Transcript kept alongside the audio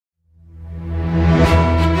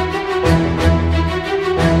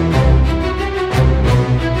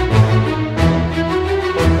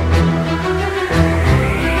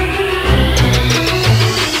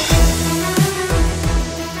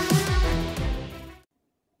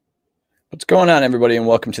What's going on, everybody, and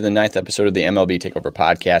welcome to the 9th episode of the MLB Takeover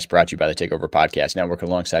Podcast, brought to you by the Takeover Podcast Network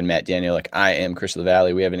alongside Matt Danielic. I am Chris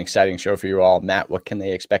LaValle. We have an exciting show for you all. Matt, what can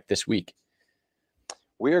they expect this week?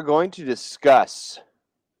 We are going to discuss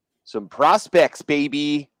some prospects,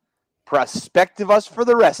 baby. Prospective us for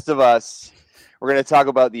the rest of us. We're going to talk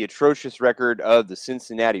about the atrocious record of the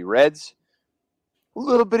Cincinnati Reds, a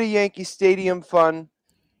little bit of Yankee Stadium fun,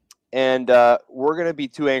 and we're going to be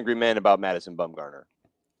two angry men about Madison Bumgarner.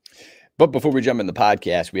 But before we jump in the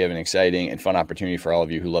podcast, we have an exciting and fun opportunity for all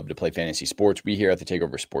of you who love to play fantasy sports. We here at the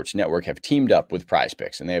Takeover Sports Network have teamed up with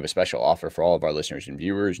PrizePicks, and they have a special offer for all of our listeners and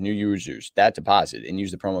viewers. New users that deposit and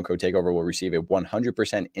use the promo code TAKEOVER will receive a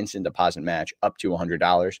 100% instant deposit match up to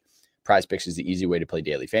 $100. PrizePicks is the easy way to play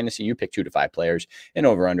daily fantasy. You pick 2 to 5 players and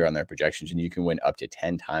over-under on their projections, and you can win up to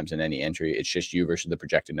 10 times in any entry. It's just you versus the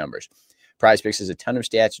projected numbers. PrizePicks has a ton of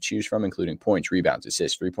stats to choose from, including points, rebounds,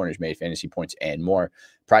 assists, three-pointers made, fantasy points, and more.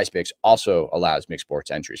 PrizePicks also allows mixed sports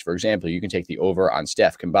entries. For example, you can take the over on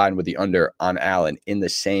Steph combined with the under on Allen in the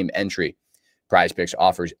same entry. PrizePicks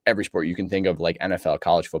offers every sport you can think of, like NFL,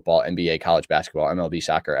 college football, NBA, college basketball, MLB,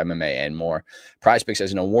 soccer, MMA, and more. PrizePicks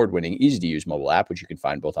has an award-winning, easy-to-use mobile app, which you can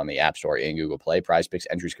find both on the App Store and Google Play. PrizePicks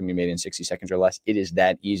entries can be made in 60 seconds or less. It is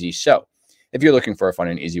that easy. So, if you're looking for a fun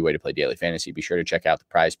and easy way to play daily fantasy, be sure to check out the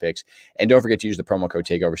PrizePicks. And don't forget to use the promo code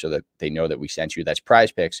TAKEOVER so that they know that we sent you. That's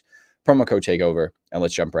PrizePicks, promo code TAKEOVER, and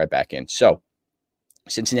let's jump right back in. So,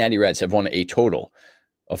 Cincinnati Reds have won a total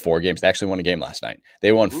of 4 games. They actually won a game last night.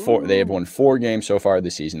 They won 4. They have won 4 games so far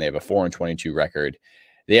this season. They have a 4-22 record.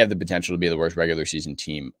 They have the potential to be the worst regular season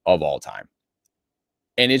team of all time.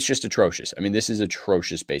 And it's just atrocious. I mean, this is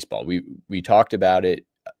atrocious baseball. We talked about it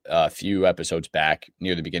a few episodes back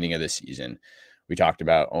near the beginning of the season. We talked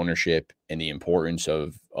about ownership and the importance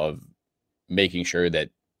of making sure that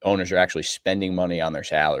owners are actually spending money on their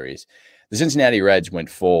salaries. The Cincinnati Reds went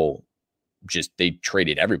full, they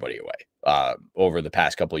traded everybody away over the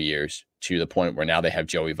past couple of years to the point where now they have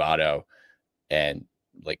Joey Votto and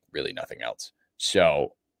really nothing else.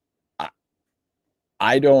 So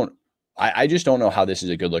I just don't know how this is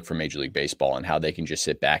a good look for Major League Baseball and how they can just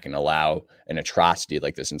sit back and allow an atrocity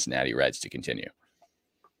like the Cincinnati Reds to continue.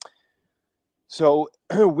 So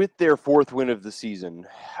with their 4th win of the season,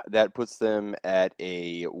 that puts them at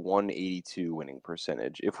a 182 winning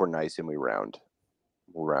percentage. If we're nice and we'll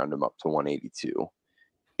round them up to 182.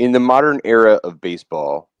 In the modern era of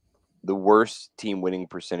baseball, the worst team winning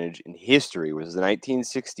percentage in history was the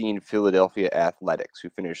 1916 Philadelphia Athletics, who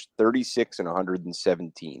finished 36 and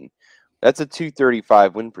 117. That's a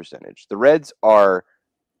 235 win percentage. The Reds are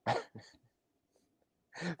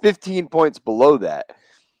 15 points below that.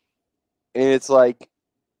 And it's like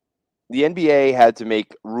the NBA had to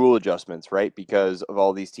make rule adjustments, right? Because of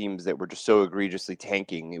all these teams that were just so egregiously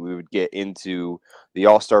tanking. We would get into the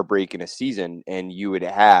All-Star break in a season, and you would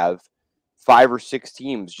have 5 or 6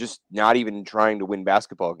 teams just not even trying to win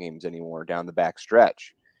basketball games anymore down the back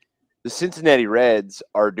stretch. The Cincinnati Reds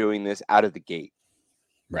are doing this out of the gate.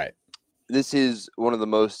 Right. This is one of the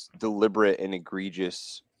most deliberate and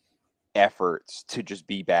egregious efforts to just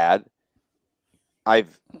be bad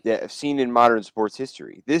I've seen in modern sports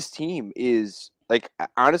history. This team is,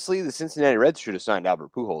 honestly, the Cincinnati Reds should have signed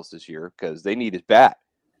Albert Pujols this year because they need his bat.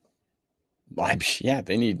 Yeah,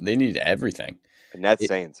 they need everything. And that's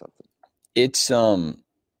saying something. It's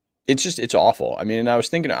awful. I mean, and I was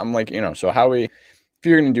thinking, I'm like, so if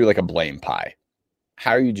you're going to do like a blame pie,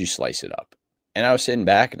 how would you slice it up? And I was sitting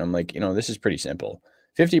back and I'm like, this is pretty simple.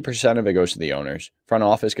 50% of it goes to the owners. Front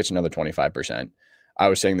office gets another 25%. I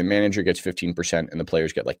was saying the manager gets 15% and the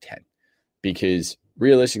players get 10. Because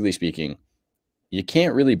realistically speaking, you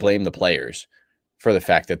can't really blame the players for the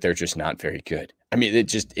fact that they're just not very good. I mean,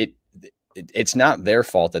 it's not their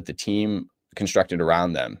fault that the team constructed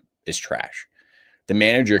around them is trash. The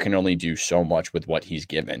manager can only do so much with what he's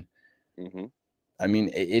given. Mm-hmm. I mean,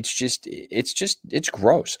 it's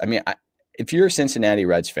gross. I mean, if you're a Cincinnati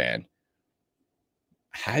Reds fan,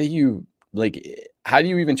 how do you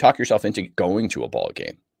even talk yourself into going to a ball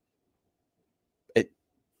game?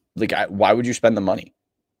 Why would you spend the money?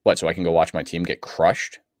 What, so I can go watch my team get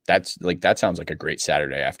crushed? That sounds like a great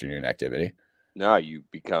Saturday afternoon activity. No, you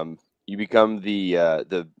become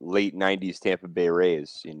the late 90s Tampa Bay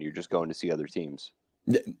Rays, and you're just going to see other teams.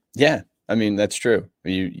 Yeah, I mean, that's true.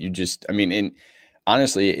 And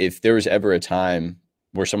honestly, if there was ever a time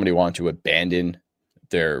where somebody wanted to abandon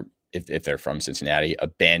if they're from Cincinnati,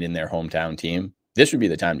 abandon their hometown team, this would be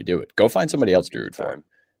the time to do it. Go find somebody else to root for.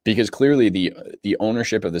 Because clearly the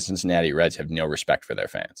ownership of the Cincinnati Reds have no respect for their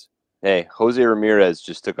fans. Hey, Jose Ramirez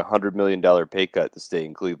just took $100 million pay cut to stay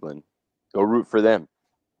in Cleveland. Go root for them.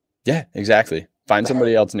 Yeah, exactly. Find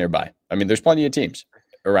somebody else nearby. I mean, there's plenty of teams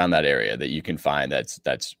around that area that you can find that's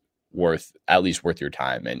at least worth your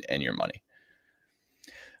time and your money.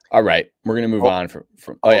 All right, we're gonna move on from.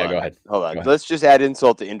 Oh yeah, go ahead. Hold on. Let's just add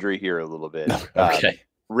insult to injury here a little bit. Okay.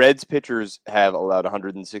 Reds pitchers have allowed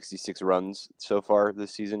 166 runs so far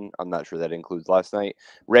this season. I'm not sure that includes last night.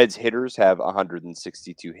 Reds hitters have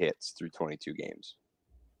 162 hits through 22 games.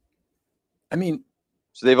 I mean,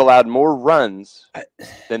 so they've allowed more runs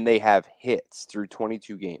than they have hits through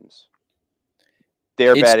 22 games.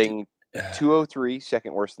 They're batting 203,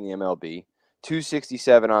 second worst in the MLB.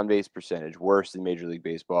 267 on base percentage, worst in Major League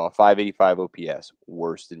Baseball. 585 OPS,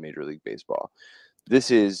 worst in Major League Baseball.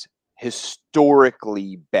 This is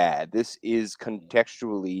historically bad. This is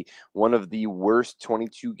contextually one of the worst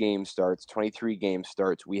 22 game starts, 23 game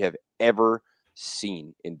starts we have ever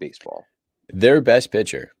seen in baseball. Their best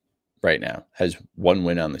pitcher right now has 1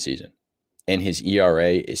 win on the season, and his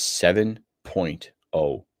ERA is 7.01.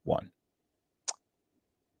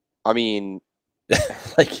 I mean,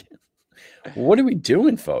 like, what are we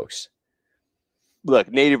doing, folks?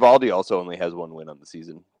 Look, Nate Eovaldi also only has 1 win on the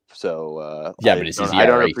season. So yeah, but I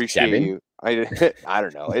don't appreciate 7? You. I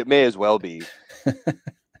don't know. It may as well be.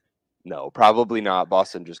 No, probably not.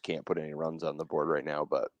 Boston just can't put any runs on the board right now.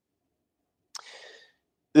 But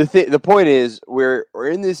the point is, we're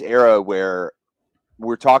in this era where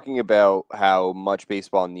we're talking about how much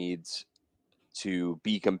baseball needs to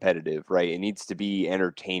be competitive, right? It needs to be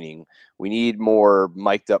entertaining. We need more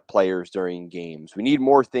mic'd up players during games. We need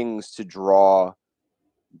more things to draw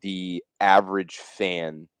the average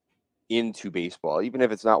fan into baseball, even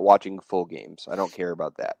if it's not watching full games. I don't care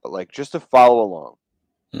about that, but like just to follow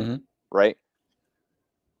along, right?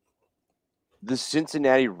 The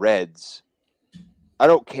Cincinnati Reds, I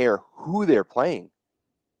don't care who they're playing.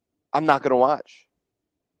 I'm not going to watch.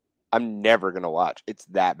 I'm never going to watch. It's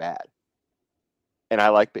that bad. And I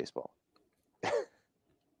like baseball.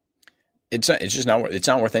 It's just not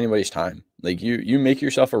worth anybody's time. Like you make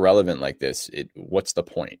yourself irrelevant like this. What's the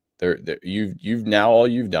point? You've now all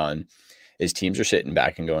you've done is teams are sitting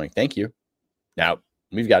back and going, thank you. Now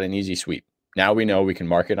we've got an easy sweep. Now we know we can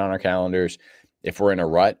mark it on our calendars. If we're in a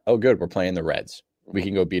rut, oh good, we're playing the Reds. We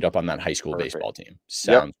can go beat up on that high school baseball team.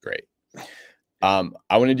 Sounds great. We're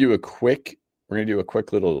gonna do a quick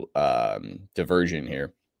little diversion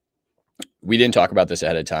here. We didn't talk about this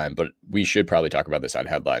ahead of time, but we should probably talk about this on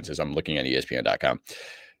headlines as I'm looking at ESPN.com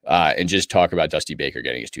and just talk about Dusty Baker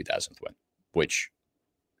getting his 2000th win, which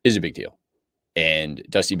is a big deal. And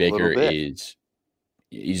Dusty Baker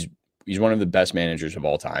he's one of the best managers of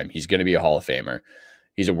all time. He's going to be a Hall of Famer.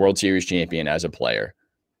 He's a World Series champion as a player.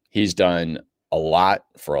 He's done a lot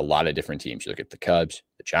for a lot of different teams. You look at the Cubs,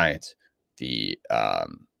 the Giants, the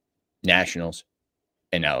Nationals,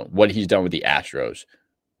 and now what he's done with the Astros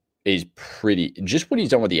is just what he's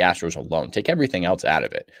done with the Astros alone. Take everything else out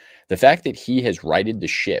of it. The fact that he has righted the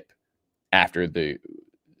ship after the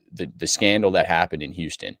scandal that happened in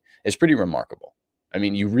Houston is pretty remarkable. I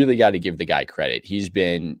mean, you really got to give the guy credit. He's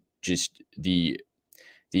been just the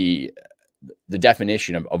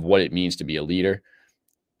definition of what it means to be a leader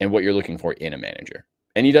and what you're looking for in a manager.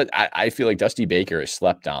 And he does. I feel like Dusty Baker is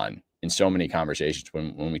slept on in so many conversations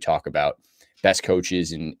when we talk about best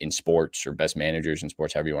coaches in sports or best managers in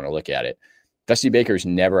sports, however you want to look at it. Dusty Baker is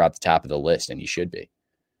never at the top of the list, and he should be.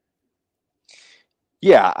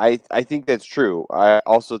 Yeah, I think that's true. I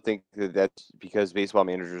also think that's because baseball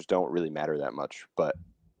managers don't really matter that much, but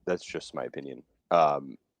that's just my opinion.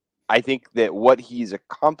 I think that what he's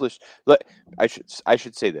accomplished, I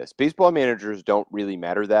should say this. Baseball managers don't really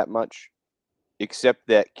matter that much, except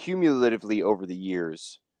that cumulatively over the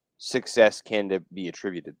years, success can be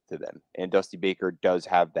attributed to them. And Dusty Baker does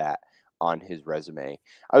have that on his resume.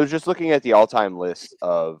 I was just looking at the all-time list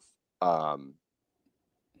of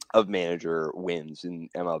manager wins in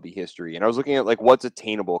MLB history. And I was looking at like what's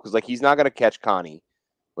attainable, because like he's not going to catch Connie.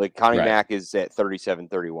 Like Connie Mack is at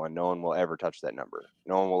 37-31. No one will ever touch that number.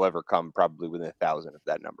 No one will ever come probably within 1,000 of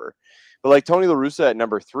that number. But like Tony La Russa at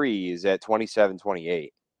number 3 is at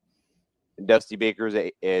 27-28. And Dusty Baker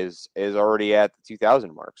is already at the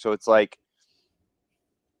 2,000 mark. So it's like,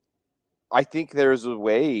 I think there's a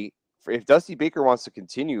way if Dusty Baker wants to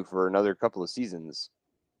continue for another couple of seasons,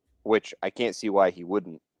 which I can't see why he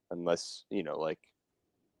wouldn't, unless, like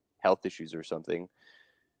health issues or something.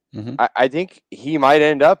 Mm-hmm. I think he might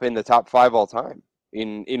end up in the top 5 all time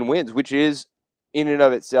in wins, which is in and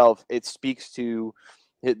of itself, it speaks to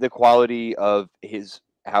the quality of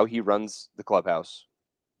how he runs the clubhouse,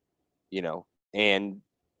 and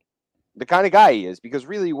the kind of guy he is. Because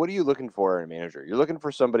really, what are you looking for in a manager? You're looking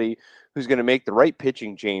for somebody who's going to make the right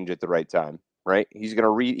pitching change at the right time. right? He's going to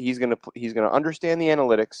read. He's going to understand the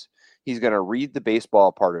analytics. He's going to read the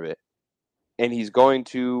baseball part of it, and he's going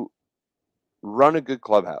to run a good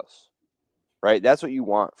clubhouse, right? That's what you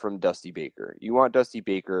want from Dusty Baker. You want Dusty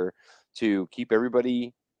Baker to keep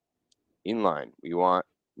everybody in line. You want,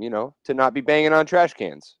 to not be banging on trash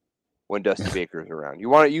cans when Dusty Baker's around.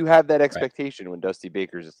 You have that expectation when Dusty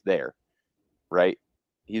Baker's there, right?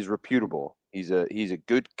 He's reputable. He's a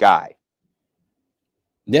good guy.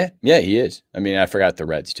 Yeah, he is. I mean, I forgot the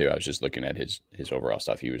Reds too. I was just looking at his overall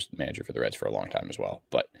stuff. He was manager for the Reds for a long time as well.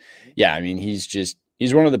 But yeah, I mean, he's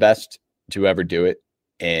one of the best to ever do it,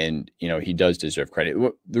 and he does deserve credit.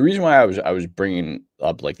 The reason why I was bringing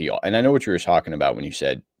up and I know what you were talking about when you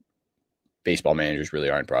said baseball managers really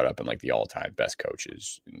aren't brought up in like the all-time best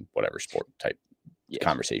coaches in whatever sport type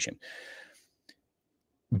conversation.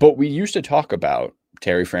 But we used to talk about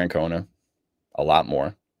Terry Francona a lot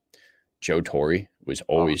more. Joe Torre was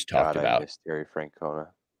always talked about. I miss Terry Francona.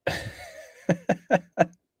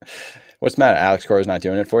 What's the matter? Alex Cora's not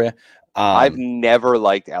doing it for you? I've never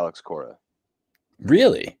liked Alex Cora.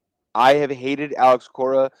 Really? I have hated Alex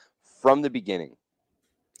Cora from the beginning.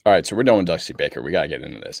 All right, so we're done with Dusty Baker. We got to get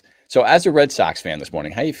into this. So as a Red Sox fan this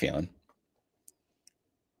morning, how you feeling?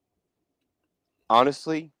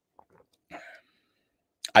 Honestly,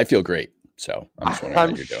 I feel great. So I'm just wondering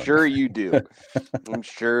how you're doing. Sure you do. I'm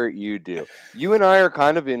sure you do. You and I are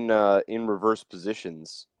kind of in reverse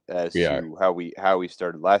positions as to how we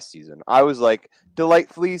started last season. I was like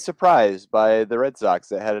delightfully surprised by the Red Sox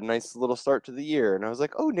that had a nice little start to the year, and I was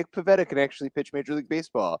like, "Oh, Nick Pivetta can actually pitch Major League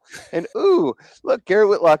Baseball." And ooh, look, Garrett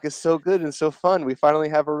Whitlock is so good and so fun. We finally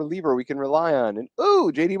have a reliever we can rely on. And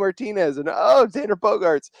ooh, JD Martinez and Xander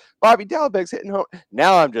Bogaerts, Bobby Dalbec's hitting home.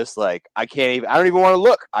 Now I'm just like, I don't even want to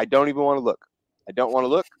look. I don't even want to look. I don't want to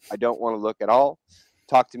look. I don't want to look at all.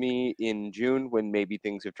 Talk to me in June when maybe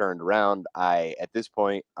things have turned around. At this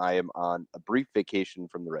point, I am on a brief vacation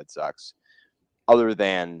from the Red Sox, other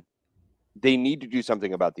than they need to do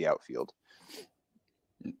something about the outfield.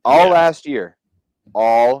 Last year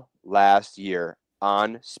on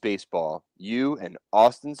Spaceball, you and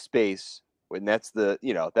Austin Space, when that's the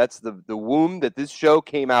womb that this show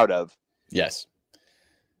came out of. Yes.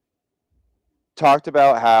 Talked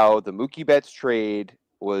about how the Mookie Betts trade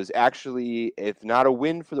was actually, if not a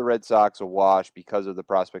win for the Red Sox, a wash because of the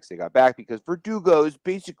prospects they got back, because Verdugo is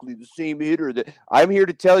basically the same hitter. That I'm here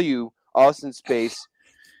to tell you, Austin Space,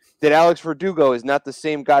 that Alex Verdugo is not the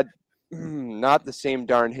same darn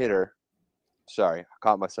hitter. Sorry, I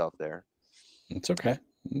caught myself there. It's okay.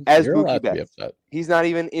 As Mookie Betts, he's not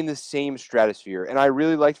even in the same stratosphere. And I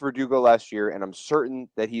really liked Verdugo last year, and I'm certain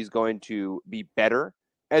that he's going to be better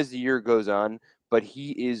as the year goes on, but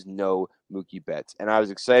he is no Mookie Betts. And I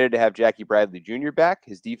was excited to have Jackie Bradley Jr. back.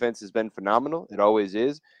 His defense has been phenomenal. It always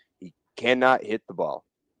is. He cannot hit the ball.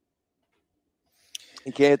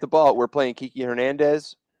 He can't hit the ball. We're playing Kiki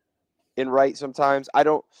Hernandez in right sometimes.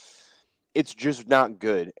 It's just not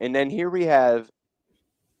good. And then here we have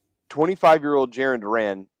 25-year-old Jarren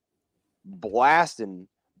Duran blasting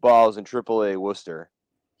balls in AAA Worcester.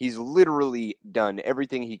 He's literally done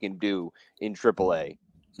everything he can do in AAA.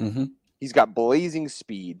 Mm-hmm. He's got blazing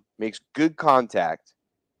speed, makes good contact.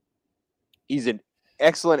 He's an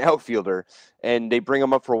excellent outfielder, and they bring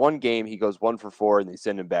him up for one game. He goes 1 for 4, and they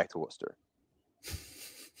send him back to Worcester.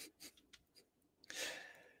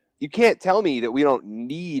 You can't tell me that we don't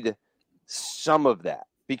need some of that,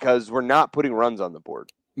 because we're not putting runs on the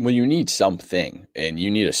board. Well, you need something, and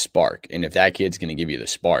you need a spark. And if that kid's going to give you the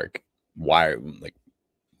spark, why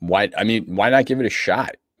not give it a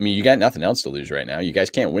shot? I mean, you got nothing else to lose right now. You guys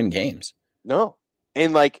can't win games. No.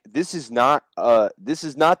 And this is not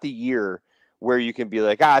the year where you can be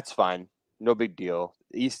like, it's fine. No big deal.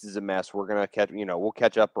 The East is a mess. We're going to we'll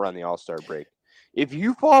catch up around the All-Star break. If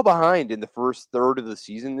you fall behind in the first third of the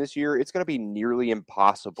season this year, it's going to be nearly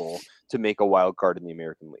impossible to make a wild card in the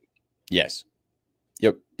American League. Yes.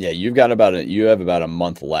 Yep. Yeah, you have about a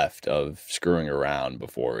month left of screwing around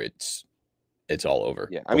before it's all over.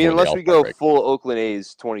 Yeah, I mean, unless we go full Oakland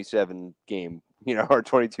A's 27 game, or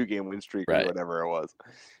 22 game win streak or whatever it was,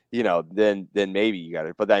 then maybe you got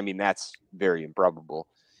it. But I mean, that's very improbable.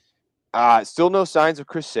 Still no signs of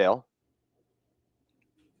Chris Sale.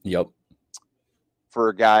 Yep. For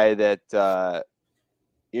a guy that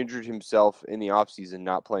injured himself in the offseason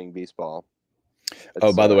not playing baseball.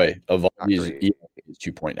 Oh, by the way, Evaldi's ERA is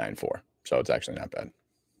 2.94, so it's actually not bad.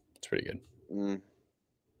 It's pretty good.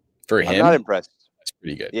 For him, I'm not impressed. That's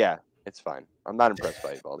pretty good. Yeah, it's fine. I'm not impressed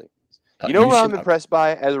by Evaldi. You know what I'm impressed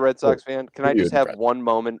by as a Red Sox fan? Can I just have one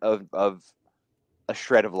moment of a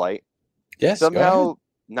shred of light? Yes. Somehow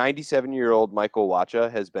 97-year-old Michael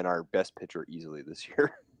Wacha has been our best pitcher easily this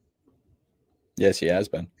year. Yes, he has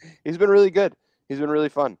been. He's been really good. He's been really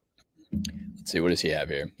fun. Let's see, what does he have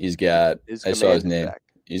here? He's got, I saw his name. Back.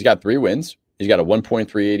 He's got 3 wins. He's got a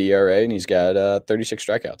 1.38 ERA, and he's got 36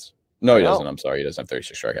 strikeouts. No, he doesn't. I'm sorry. He doesn't have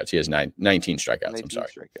 36 strikeouts. He has 19 strikeouts. 19 I'm sorry.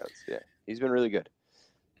 Strikeouts. Yeah. He's been really good.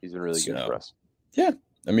 He's been really good for us. Yeah.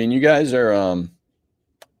 I mean, you guys are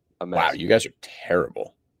wow, you guys are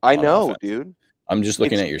terrible. I know, dude. I'm just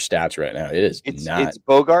looking at your stats right now. It's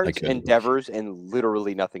Bogarts and Devers and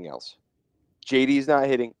literally nothing else. JD's not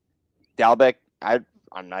hitting. Dalbec, I'm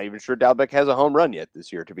not even sure Dalbec has a home run yet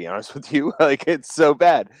this year, to be honest with you. Like, it's so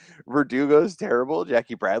bad. Verdugo's terrible.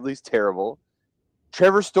 Jackie Bradley's terrible.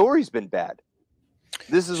 Trevor Story's been bad.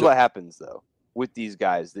 This is what happens, though, with these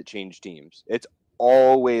guys that change teams. It's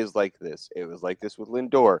always like this. It was like this with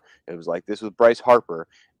Lindor. It was like this with Bryce Harper.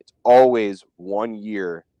 It's always 1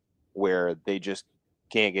 year where they just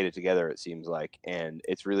can't get it together, it seems like. And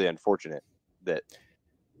it's really unfortunate that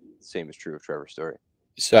the same is true of Trevor Story.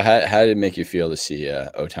 So how did it make you feel to see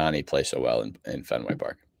Ohtani play so well in Fenway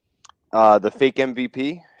Park? The fake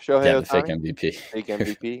MVP, Shohei Ohtani. The fake MVP. Fake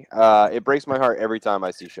MVP. It breaks my heart every time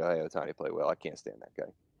I see Shohei Ohtani play well. I can't stand that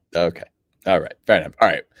guy. Okay. All right. Fair enough. All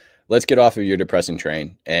right. Let's get off of your depressing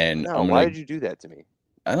train. And why did you do that to me?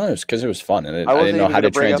 I don't know. It's because it was fun. And I didn't know how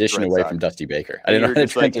to transition away from Dusty Baker. I didn't know how to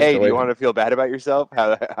transition hey, do you want to feel bad about yourself?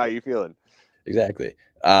 How are you feeling? Exactly.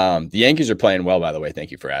 The Yankees are playing well, by the way.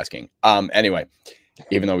 Thank you for asking. Anyway,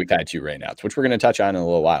 even though we've had 2 rainouts, which we're going to touch on in a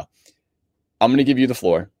little while, I'm going to give you the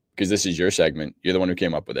floor because this is your segment. You're the one who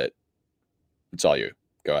came up with it. It's all you.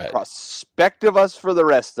 Go ahead. Prospective us for the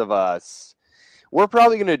rest of us. We're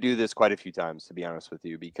probably going to do this quite a few times, to be honest with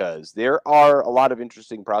you, because there are a lot of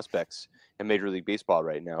interesting prospects in Major League Baseball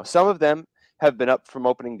right now. Some of them have been up from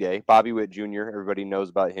opening day. Bobby Witt Jr., everybody knows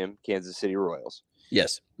about him, Kansas City Royals.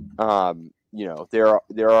 Yes. There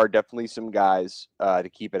are definitely some guys to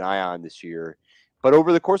keep an eye on this year. But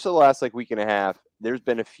over the course of the last week and a half, there's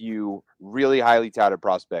been a few really highly touted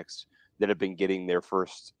prospects that have been getting their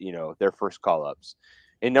first call-ups.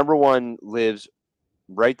 And number one lives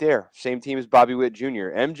right there. Same team as Bobby Witt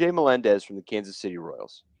Jr. MJ Melendez from the Kansas City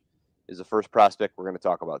Royals is the first prospect we're going to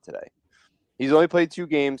talk about today. He's only played 2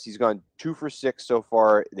 games. He's gone 2 for 6 so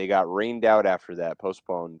far. They got rained out after that,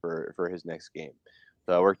 postponed for his next game.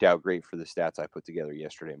 So it worked out great for the stats I put together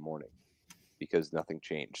yesterday morning because nothing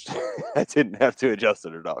changed. I didn't have to adjust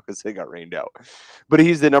it at all because they got rained out. But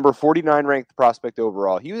he's the number 49 ranked prospect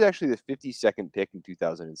overall. He was actually the 52nd pick in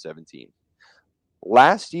 2017.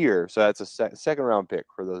 Last year, so that's a second round pick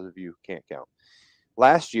for those of you who can't count.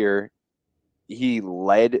 Last year, he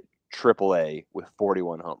led AAA with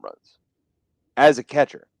 41 home runs as a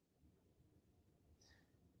catcher.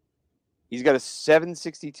 He's got a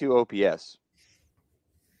 762 OPS.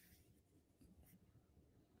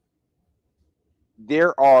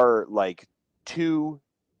 There are like 2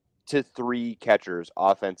 to 3 catchers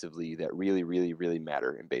offensively that really, really, really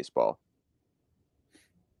matter in baseball.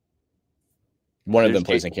 One of them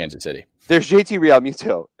plays in Kansas City. There's JT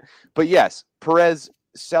Realmuto. But yes,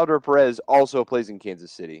 Salvador Perez also plays in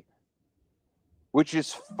Kansas City, which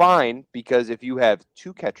is fine because if you have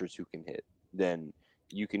 2 catchers who can hit, then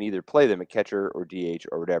you can either play them at catcher or DH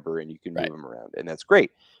or whatever, and you can move them around, and that's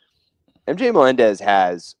great. MJ Melendez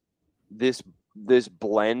has this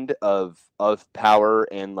blend of power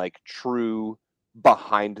and like true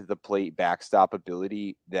behind the plate backstop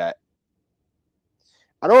ability that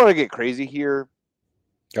I don't want to get crazy here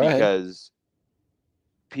because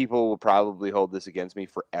people will probably hold this against me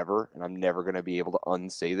forever, and I'm never going to be able to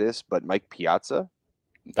unsay this, but Mike Piazza.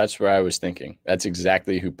 That's where I was thinking. That's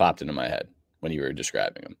exactly who popped into my head when you were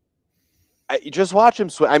describing him. Just watch him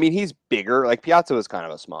swing. I mean, he's bigger. Like Piazza was kind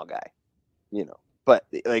of a small guy, but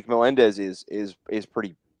like Melendez is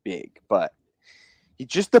pretty big, but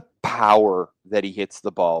just the power that he hits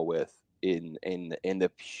the ball with in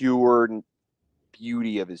the pure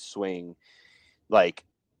beauty of his swing. Like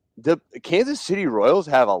the Kansas City Royals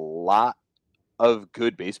have a lot of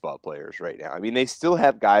good baseball players right now. I mean, they still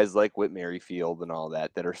have guys like Whit Merrifield and all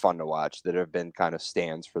that are fun to watch, that have been kind of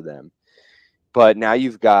stands for them. But now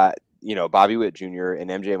you've got, Bobby Witt Jr.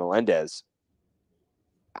 and MJ Melendez.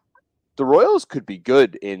 The Royals could be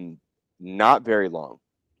good in not very long.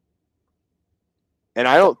 And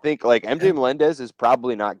I don't think, MJ Melendez is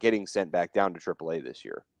probably not getting sent back down to AAA this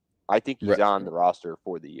year. I think he's on the roster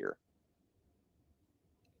for the year.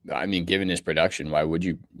 I mean, given his production, why would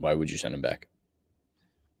you send him back?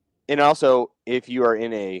 And also, if you are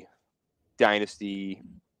in a dynasty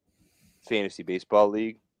fantasy baseball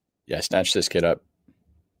league, snatch this kid up.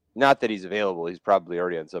 Not that he's available. He's probably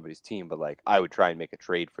already on somebody's team, but like I would try and make a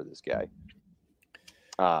trade for this guy.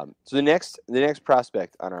 So the next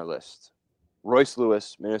prospect on our list, Royce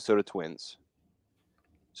Lewis, Minnesota Twins.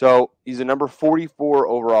 So he's a number 44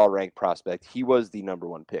 overall ranked prospect. He was the number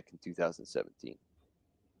 1 pick in 2017.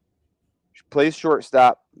 He plays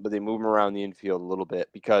shortstop, but they move him around the infield a little bit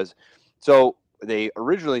because so they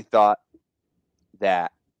originally thought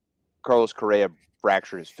that Carlos Correa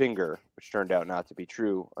fractured his finger, which turned out not to be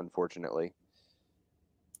true, unfortunately.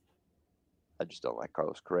 I just don't like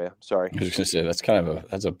Carlos Correa. I'm sorry. I was going to say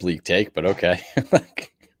that's a bleak take, but okay.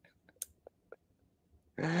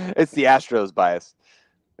 It's the Astros bias.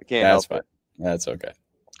 I can't help it. That's okay.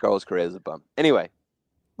 Carlos Correa is a bum. Anyway,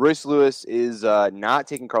 Royce Lewis is not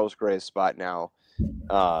taking Carlos Correa's spot now.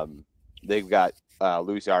 They've got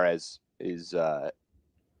Luis Arraez is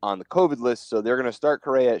on the COVID list, so they're going to start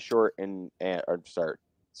Correa at short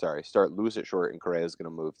start Lewis at short, and Correa is going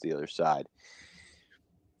to move to the other side.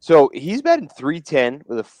 So he's batting .310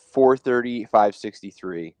 with a .430,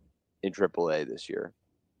 .563 in AAA this year.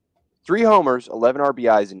 3 homers, 11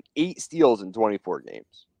 RBIs, and 8 steals in 24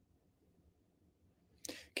 games.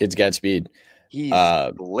 Kid's got speed. He's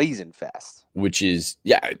blazing fast. Which is,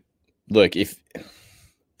 yeah, look, if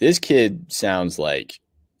this kid sounds like,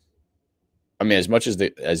 I mean, as much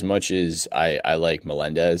as I like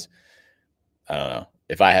Melendez, I don't know.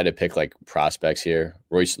 If I had to pick like prospects here,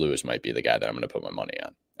 Royce Lewis might be the guy that I'm going to put my money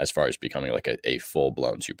on as far as becoming like a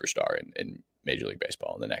full-blown superstar in Major League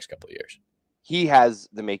Baseball in the next couple of years. He has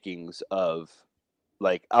the makings of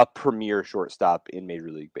like a premier shortstop in Major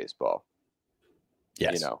League Baseball.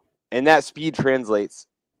 Yes. You know, and that speed translates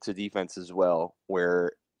to defense as well,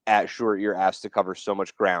 where at short you're asked to cover so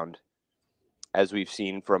much ground, as we've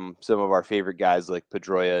seen from some of our favorite guys like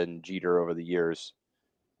Pedroia and Jeter over the years.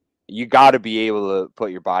 You got to be able to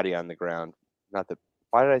put your body on the ground.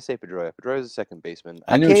 Why did I say Pedroia? Pedroia is a second baseman.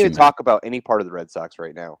 I can't even talk about any part of the Red Sox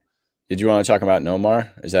right now. Did you want to talk about Nomar?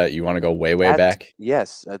 Is that you want to go way back?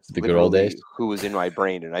 Yes, that's the good old days. Who was in my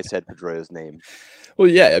brain, and I said Pedroia's name. Well,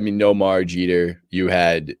 yeah, I mean Nomar, Jeter. You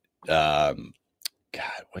had God,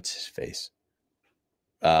 what's his face?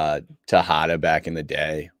 Tejada back in the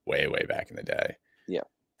day, way back in the day. Yeah,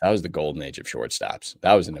 that was the golden age of shortstops.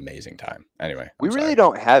 That was an amazing time. Anyway, we really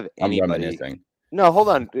don't have anybody. No, hold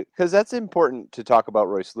on, because that's important to talk about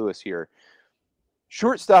Royce Lewis here.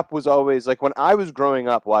 Shortstop was always, like, when I was growing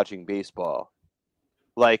up watching baseball,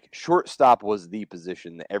 like, shortstop was the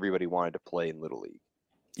position that everybody wanted to play in Little League.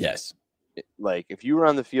 Yes. Like, if you were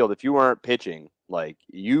on the field, if you weren't pitching, like,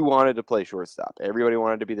 you wanted to play shortstop. Everybody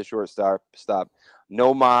wanted to be the shortstop.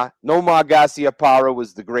 Nomar Garciaparra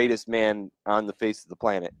was the greatest man on the face of the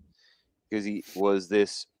planet because he was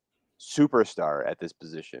this superstar at this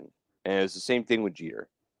position. And it was the same thing with Jeter.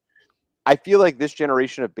 I feel like this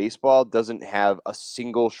generation of baseball doesn't have a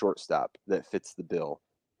single shortstop that fits the bill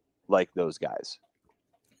like those guys.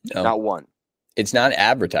 No. Not one. It's not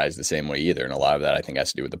advertised the same way either. And a lot of that, I think,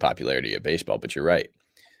 has to do with the popularity of baseball. But you're right.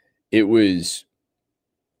 It was,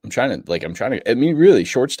 I mean, really,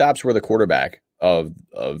 shortstops were the quarterback of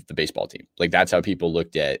the baseball team. Like, that's how people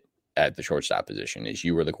looked at the shortstop position, is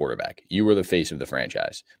you were the quarterback. You were the face of the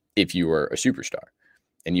franchise if you were a superstar.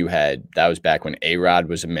 And that was back when A-Rod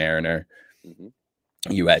was a Mariner.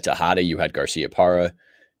 Mm-hmm. You had Tejada, you had Garciaparra,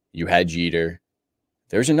 you had Jeter.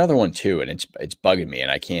 There's another one too, and it's bugging me,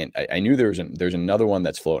 and I knew there's another one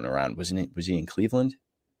that's floating around. Was he in Cleveland?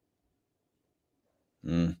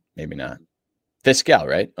 Maybe not. Vizquel,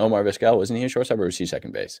 right? Omar Vizquel, wasn't he a shortstop or was he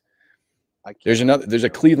second base? There's a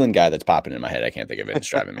Cleveland guy that's popping in my head. I can't think of it. It's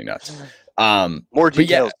driving me nuts. More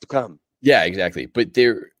details to come. Yeah, exactly. But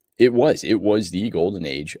it was the golden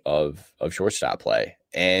age of shortstop play.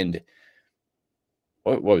 And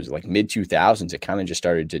what was it, like mid-2000s, it kind of just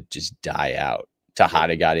started to just die out.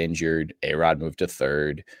 Tejada got injured. A-Rod moved to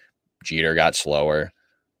third. Jeter got slower.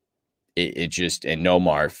 And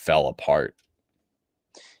Nomar fell apart.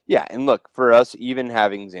 Yeah, and look, for us, even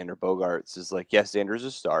having Xander Bogaerts is like, yes, Xander's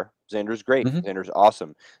a star. Xander's great. Mm-hmm. Xander's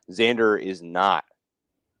awesome. Xander is not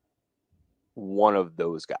one of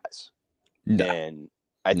those guys. No. And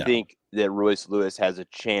I think that Royce Lewis has a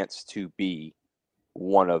chance to be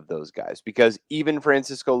one of those guys. Because even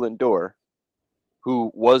Francisco Lindor,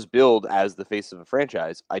 who was billed as the face of a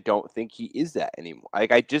franchise, I don't think he is that anymore.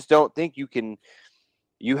 Like, I just don't think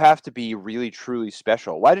you have to be really, truly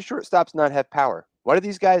special. Why do shortstops not have power? Why do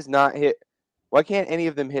these guys not hit? Why can't any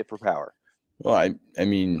of them hit for power? Well, I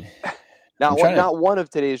mean, not one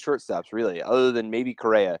of today's shortstops, really, other than maybe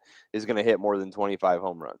Correa, is going to hit more than 25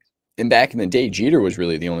 home runs. And back in the day, Jeter was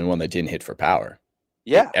really the only one that didn't hit for power.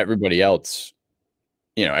 Yeah. Everybody else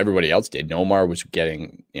everybody else did. Nomar was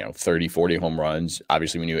getting, 30, 40 home runs.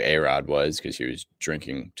 Obviously, we knew A-Rod was because he was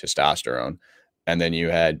drinking testosterone. And then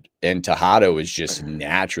and Tejada was just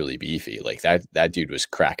naturally beefy. Like that dude was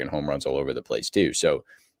cracking home runs all over the place too. So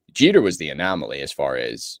Jeter was the anomaly as far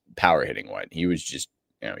as power hitting went. He was just,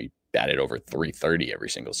 he batted over 330 every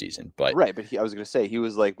single season. But right, but I was going to say he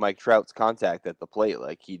was like Mike Trout's contact at the plate.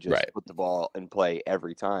 Like he just put the ball in play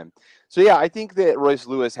every time. So yeah, I think that Royce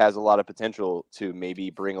Lewis has a lot of potential to maybe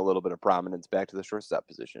bring a little bit of prominence back to the shortstop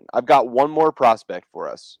position. I've got one more prospect for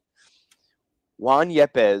us. Juan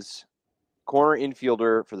Yepez, corner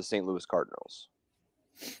infielder for the St. Louis Cardinals.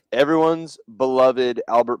 Everyone's beloved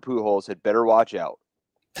Albert Pujols had better watch out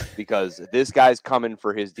because this guy's coming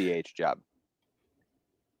for his DH job.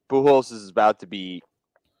 Pujols is about to be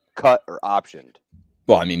cut or optioned.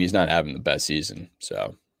 Well, I mean, he's not having the best season,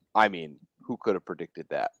 so. I mean, who could have predicted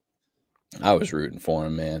that? I was rooting for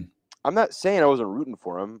him, man. I'm not saying I wasn't rooting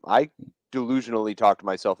for him. I delusionally talked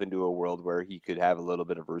myself into a world where he could have a little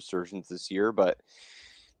bit of a resurgence this year, but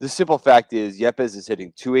the simple fact is Yepez is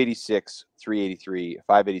hitting 286, 383,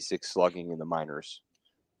 586 slugging in the minors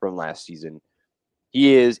from last season.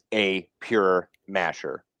 He is a pure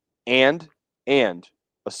masher. And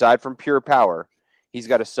aside from pure power, he's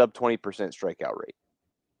got a sub 20% strikeout rate.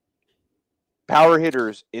 Power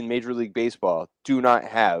hitters in Major League Baseball do not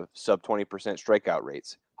have sub 20% strikeout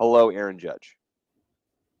rates. Hello, Aaron Judge.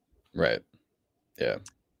 Right. Yeah.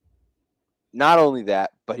 Not only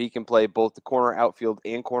that, but he can play both the corner outfield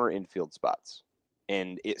and corner infield spots.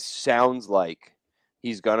 And it sounds like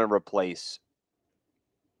he's going to replace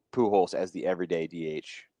Pujols as the everyday DH.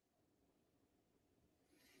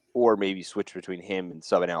 Or maybe switch between him and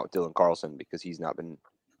subbing out Dylan Carlson because he's not been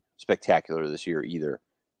spectacular this year either.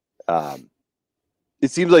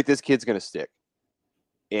 It seems like this kid's going to stick.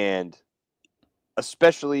 And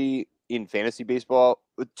especially in fantasy baseball,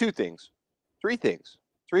 with three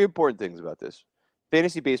important things about this.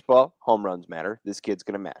 Fantasy baseball, home runs matter. This kid's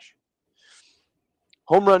going to mash.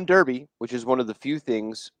 Home run derby, which is one of the few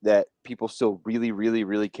things that people still really, really,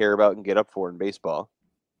 really care about and get up for in baseball.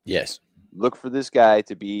 Yes. Look for this guy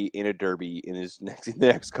to be in a derby in the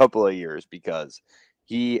next couple of years because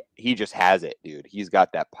he just has it, dude. He's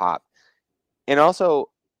got that pop. And also,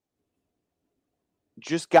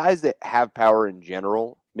 just guys that have power in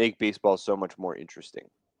general make baseball so much more interesting.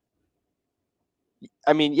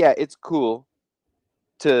 I mean, yeah, it's cool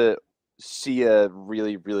to see a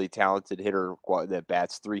really, really talented hitter that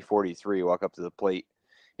bats 343 walk up to the plate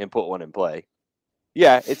and put one in play.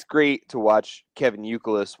 Yeah, it's great to watch Kevin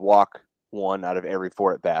Youkilis walk one out of every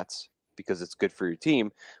 4 at bats because it's good for your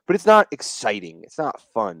team, but it's not exciting. It's not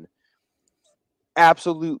fun.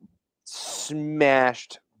 Absolute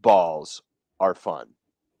smashed balls are fun.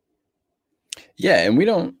 Yeah, and we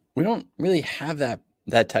don't really have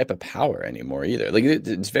that type of power anymore either. Like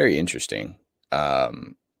it's very interesting.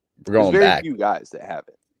 We're going There's back. Very few guys that have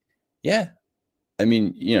it. Yeah, I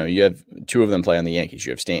mean, you have 2 of them play on the Yankees.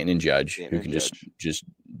 You have Stanton and Judge, who can just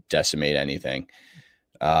decimate anything.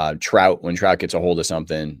 Trout, when Trout gets a hold of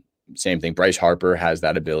something, same thing. Bryce Harper has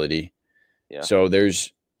that ability. Yeah. So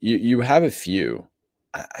there's you have a few.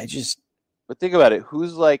 But think about it.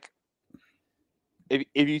 Who's like, if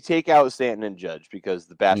you take out Stanton and Judge because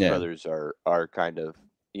the Bass brothers are kind of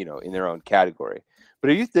in their own category.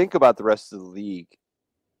 But if you think about the rest of the league,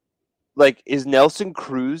 like, is Nelson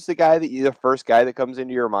Cruz the first guy that comes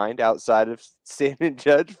into your mind outside of Stanton and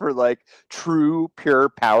Judge for like true pure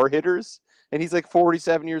power hitters? And he's like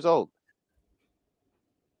 47 years old.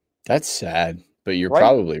 That's sad, but you're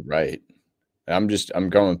probably right. I'm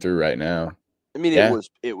going through right now. I mean,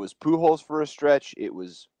 it was Pujols for a stretch. It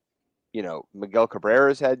was, Miguel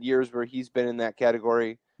Cabrera's had years where he's been in that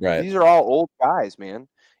category. Right. These are all old guys, man.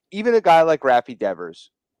 Even a guy like Raffy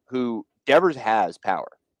Devers, who Devers has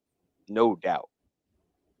power, no doubt.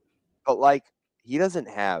 But like, he doesn't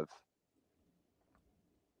have.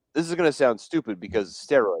 This is going to sound stupid because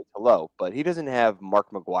steroids, but he doesn't have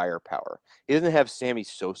Mark McGwire power. He doesn't have Sammy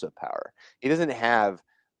Sosa power. He doesn't have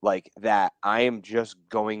like that. I am just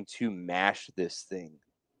going to mash this thing.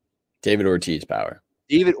 David Ortiz power.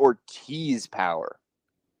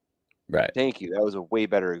 Right. Thank you. That was a way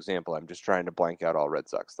better example. I'm just trying to blank out all Red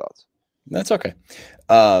Sox thoughts. That's okay.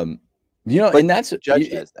 And that's Judge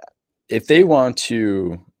has that. If they want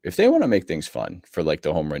to make things fun for like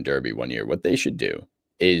the home run derby one year, what they should do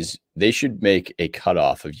is they should make a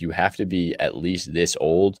cutoff of you have to be at least this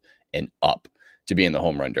old and up to be in the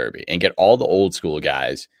home run derby and get all the old school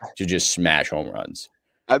guys to just smash home runs.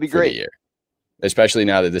 That'd be great. The year. Especially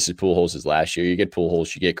now that this is Pujols' last year. You get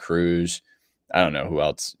Pujols, you get Cruz. I don't know who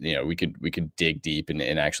else, we could dig deep and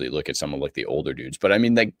actually look at some of like the older dudes. But I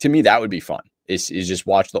mean, like, to me, that would be fun is just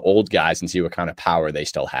watch the old guys and see what kind of power they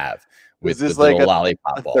still have with Is this the like little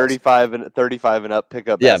lollipop balls. 35 and up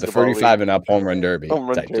pickup Yeah, the basketball 35 league? and up home run derby Home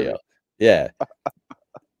run type derby. deal. Yeah.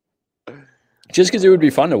 Just because it would be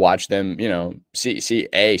fun to watch them, see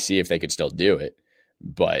if they could still do it.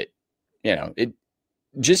 But, it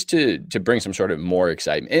just to bring some sort of more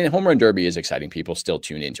excitement. And home run derby is exciting. People still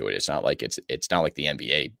tune into it. It's not like it's not like the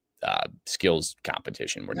NBA skills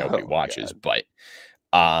competition where nobody watches. God. But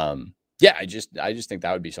yeah, I just think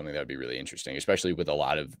that would be something that would be really interesting, especially with a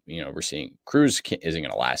lot of, we're seeing Cruz isn't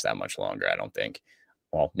going to last that much longer, I don't think.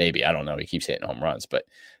 Well, maybe, I don't know. He keeps hitting home runs, but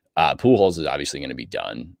Pujols is obviously going to be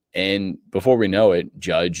done. And before we know it,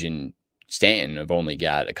 Judge and Stanton have only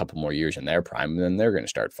got a couple more years in their prime, and then they're going to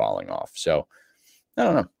start falling off. So I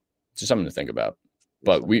don't know. It's just something to think about.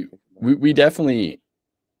 But we definitely,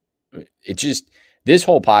 this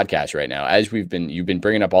whole podcast right now, as you've been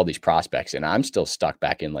bringing up all these prospects, and I'm still stuck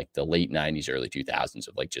back in like the late 90s, early 2000s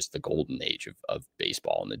of like just the golden age of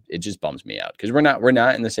baseball. And it just bums me out because we're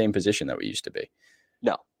not in the same position that we used to be.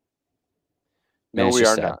 No, we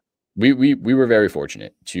are not. We were very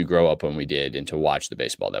fortunate to grow up when we did and to watch the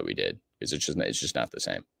baseball that we did, because it's just not the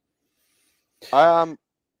same. I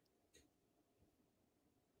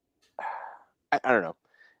don't know.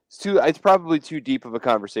 It's probably too deep of a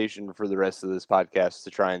conversation for the rest of this podcast to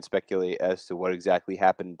try and speculate as to what exactly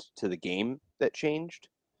happened to the game that changed.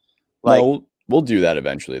 Like, no, we'll do that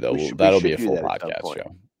eventually, though. That'll be a full podcast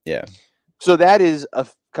show. Yeah. So that is a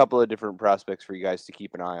couple of different prospects for you guys to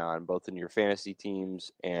keep an eye on, both in your fantasy teams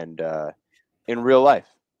and in real life.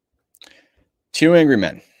 Two angry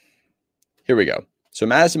men. Here we go. So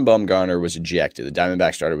Madison Bumgarner was ejected. The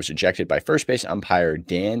Diamondback starter was ejected by first base umpire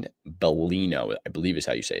Dan Bellino, I believe is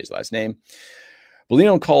how you say his last name.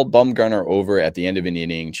 Bellino called Bumgarner over at the end of an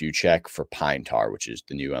inning to check for pine tar, which is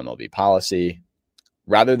the new MLB policy.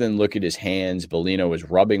 Rather than look at his hands, Bellino was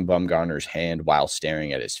rubbing Bumgarner's hand while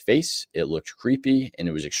staring at his face. It looked creepy, and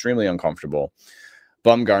it was extremely uncomfortable.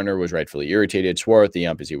 Bumgarner was rightfully irritated, swore at the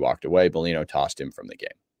ump as he walked away. Bellino tossed him from the game.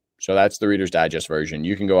 So that's the Reader's Digest version.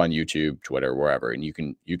 You can go on YouTube, Twitter, wherever, and you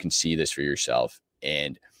can see this for yourself.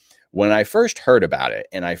 And when I first heard about it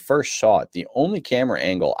and I first saw it, the only camera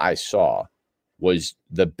angle I saw was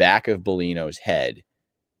the back of Bellino's head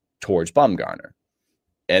towards Bumgarner.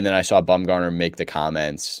 And then I saw Bumgarner make the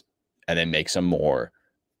comments and then make some more.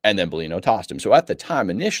 And then Bellino tossed him. So at the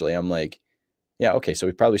time, initially, I'm like, yeah, okay, so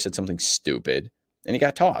he probably said something stupid and he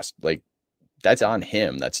got tossed. Like, that's on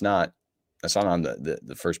him. That's not on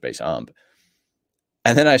the first base ump.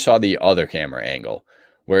 And then I saw the other camera angle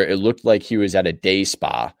where it looked like he was at a day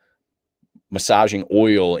spa massaging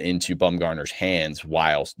oil into Bumgarner's hands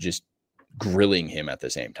while just grilling him at the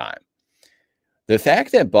same time. The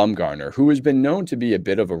fact that Bumgarner, who has been known to be a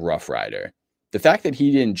bit of a rough rider, the fact that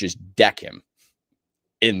he didn't just deck him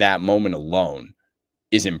in that moment alone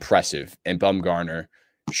is impressive. And Bumgarner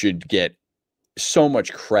should get so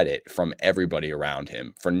much credit from everybody around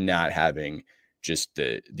him for not having just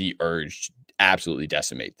the urge to absolutely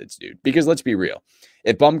decimate this dude. Because let's be real,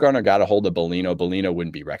 if Bumgarner got a hold of Bellino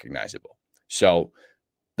wouldn't be recognizable. So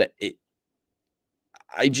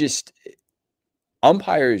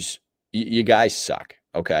umpires, you guys suck.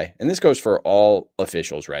 Okay. And this goes for all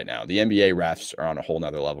officials right now. The NBA refs are on a whole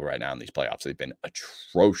nother level right now in these playoffs. They've been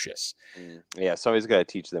atrocious. Yeah. Somebody's got to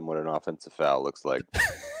teach them what an offensive foul looks like.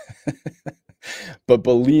 But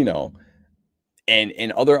Bellino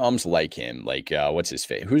and other umps like him, like what's his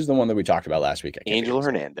face? Who's the one that we talked about last week? Angel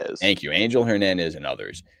Hernandez. Thank you. Angel Hernandez and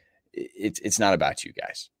others. It's not about you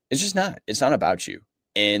guys. It's just not. It's not about you.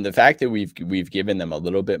 And the fact that we've given them a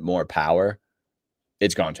little bit more power,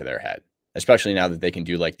 it's gone to their head. Especially now that they can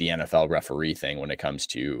do like the NFL referee thing when it comes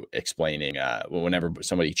to explaining whenever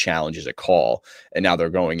somebody challenges a call, and now they're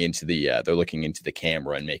going into they're looking into the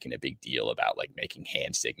camera and making a big deal about like making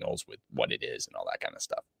hand signals with what it is and all that kind of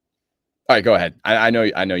stuff. All right, go ahead. I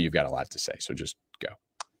know you've got a lot to say, so just go.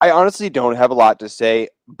 I honestly don't have a lot to say,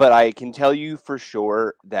 but I can tell you for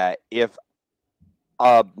sure that if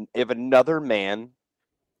another man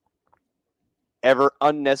ever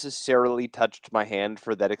unnecessarily touched my hand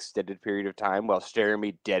for that extended period of time while staring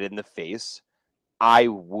me dead in the face, I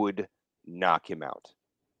would knock him out.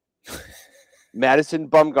 Madison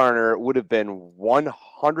Bumgarner would have been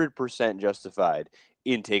 100% justified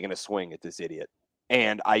in taking a swing at this idiot.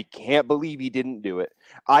 And I can't believe he didn't do it.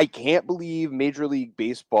 I can't believe Major League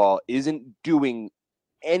Baseball isn't doing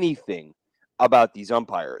anything about these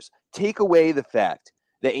umpires. Take away the fact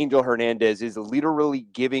that Angel Hernandez is literally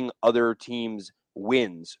giving other teams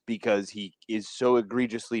wins because he is so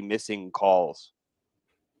egregiously missing calls,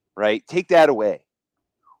 right? Take that away.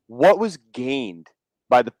 What was gained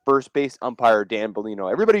by the first base umpire, Dan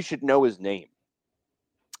Bellino? Everybody should know his name.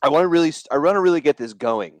 I want to really get this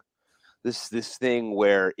going. This thing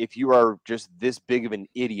where if you are just this big of an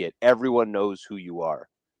idiot, everyone knows who you are.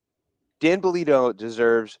 Dan Bellino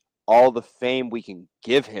deserves all the fame we can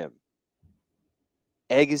give him.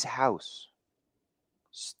 Egg his house.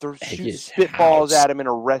 Shoot spitballs at him in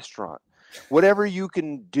a restaurant. Whatever you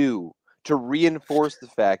can do to reinforce the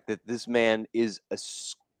fact that this man is a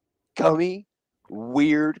scummy,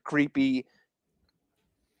 weird, creepy,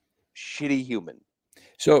 shitty human.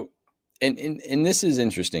 So, and this is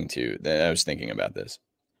interesting too, that I was thinking about this.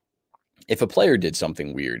 If a player did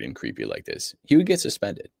something weird and creepy like this, he would get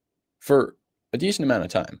suspended for a decent amount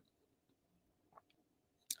of time.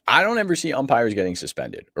 I don't ever see umpires getting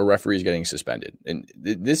suspended or referees getting suspended. And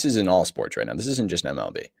this is in all sports right now. This isn't just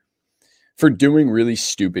MLB. For doing really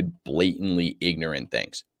stupid, blatantly ignorant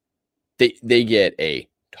things. They get a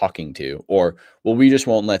talking to, or, well, we just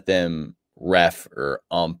won't let them ref or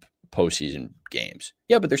ump postseason games.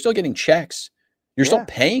 Yeah, but they're still getting checks. You're still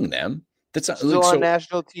paying them. That's not, still on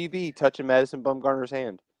national TV touching Madison Bumgarner's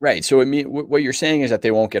hand. Right. So I mean, what you're saying is that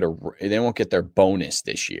they won't get their bonus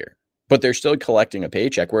this year, but they're still collecting a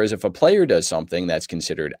paycheck. Whereas if a player does something that's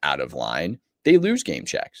considered out of line, they lose game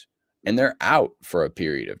checks and they're out for a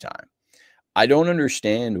period of time. I don't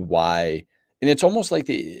understand why. And it's almost like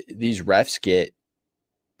these refs get,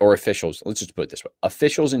 or officials, let's just put it this way,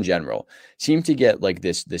 officials in general seem to get like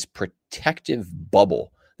this protective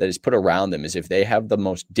bubble that is put around them as if they have the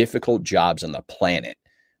most difficult jobs on the planet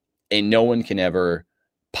and no one can ever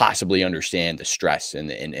possibly understand the stress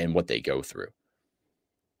and what they go through.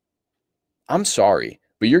 I'm sorry,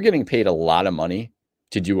 but you're getting paid a lot of money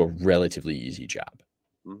to do a relatively easy job.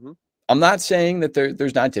 Mm-hmm. I'm not saying that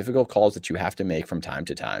there's not difficult calls that you have to make from time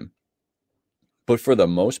to time, but for the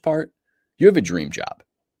most part, you have a dream job.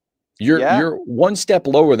 You're one step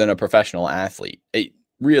lower than a professional athlete.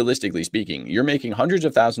 Realistically speaking, you're making hundreds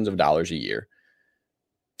of thousands of dollars a year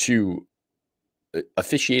to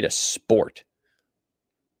officiate a sport.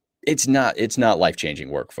 It's not life-changing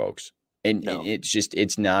work, folks. And no.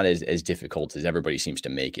 It's not as difficult as everybody seems to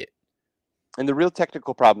make it. And the real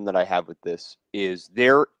technical problem that I have with this is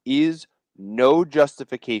there is no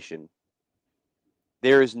justification.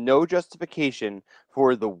 There is no justification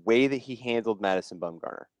for the way that he handled Madison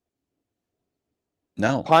Bumgarner.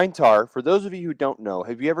 No. Pine tar, for those of you who don't know,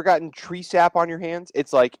 have you ever gotten tree sap on your hands?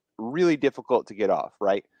 It's like really difficult to get off,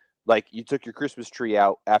 right? Like you took your Christmas tree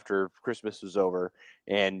out after Christmas was over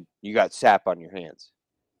and you got sap on your hands.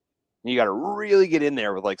 You got to really get in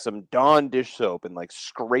there with like some Dawn dish soap and like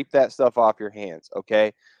scrape that stuff off your hands,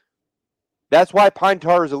 okay? That's why pine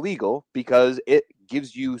tar is illegal, because it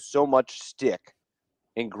gives you so much stick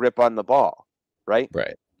and grip on the ball, right?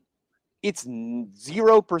 Right. It's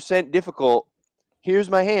 0% difficult. Here's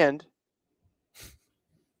my hand.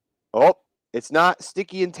 Oh, it's not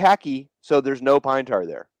sticky and tacky, so there's no pine tar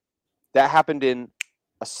there. That happened in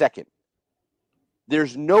a second.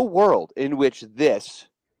 There's no world in which this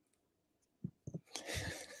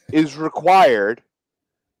is required.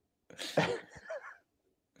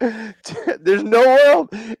 There's no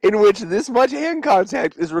world in which this much hand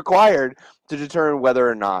contact is required to determine whether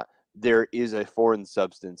or not there is a foreign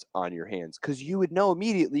substance on your hands, because you would know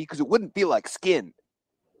immediately, because it wouldn't feel like skin.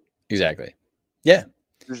 Exactly. Yeah.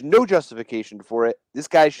 There's no justification for it. This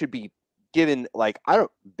guy should be given, like,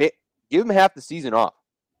 give him half the season off.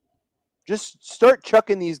 Just start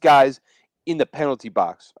chucking these guys in the penalty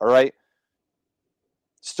box, all right?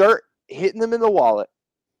 Start hitting them in the wallet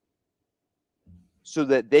so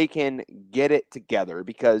that they can get it together,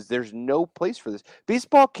 because there's no place for this.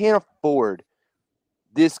 Baseball can't afford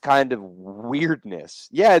this kind of weirdness.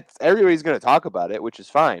 Yeah, everybody's going to talk about it, which is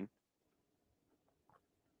fine.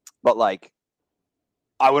 But, like,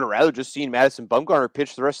 I would have rather just seen Madison Bumgarner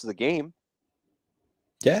pitch the rest of the game.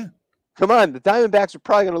 Yeah. Come on, the Diamondbacks are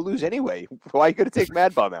probably going to lose anyway. Why are you going to take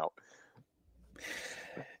Mad Bum out?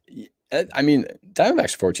 I mean,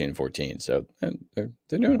 Diamondbacks 14-14, so they're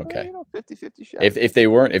doing okay. 50-50 shot. If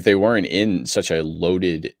they weren't in such a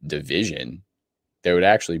loaded division, they would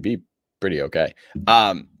actually be pretty okay.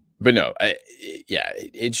 But no,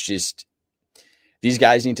 it's just these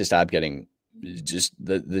guys need to stop getting just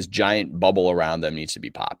this giant bubble around them needs to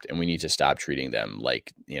be popped, and we need to stop treating them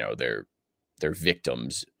like, they're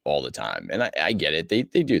victims all the time. And I get it. They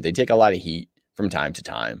do. They take a lot of heat from time to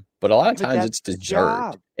time, but a lot of times it's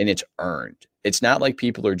deserved and it's earned. It's not like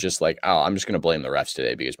people are just like, oh, I'm just going to blame the refs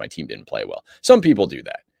today because my team didn't play well. Some people do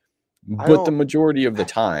that. But the majority of the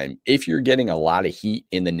time, if you're getting a lot of heat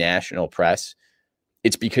in the national press,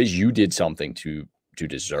 it's because you did something to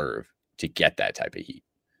deserve to get that type of heat.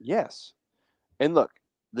 Yes. And look,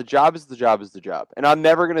 the job is the job is the job. And I'm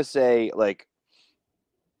never going to say, like,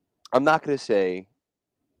 I'm not going to say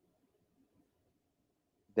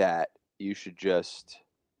that you should just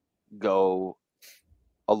go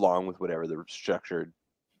along with whatever the structured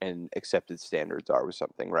and accepted standards are with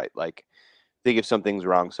something, right? Like, think if something's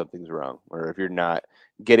wrong, something's wrong. Or if you're not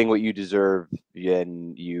getting what you deserve,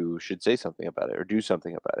 then you should say something about it or do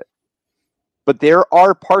something about it. But there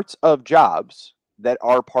are parts of jobs that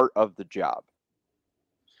are part of the job.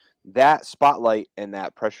 That spotlight and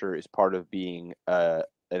that pressure is part of being an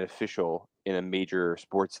official in a major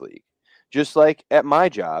sports league. Just like at my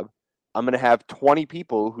job, I'm going to have 20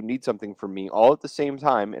 people who need something from me all at the same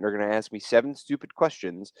time and are going to ask me 7 stupid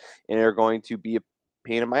questions and are going to be a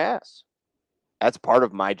pain in my ass. That's part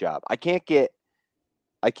of my job. I can't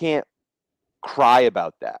cry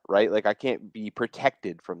about that, right? Like, I can't be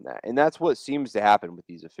protected from that. And that's what seems to happen with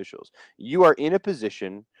these officials. You are in a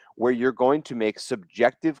position where you're going to make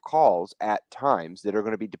subjective calls at times that are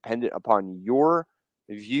going to be dependent upon your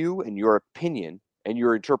view and your opinion and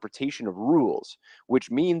your interpretation of rules,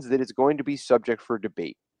 which means that it's going to be subject for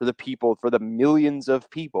debate for the people, for the millions of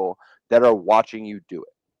people that are watching you do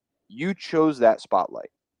it. You chose that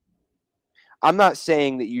spotlight. I'm not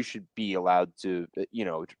saying that you should be allowed to,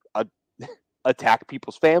 attack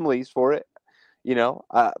people's families for it,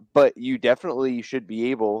 but you definitely should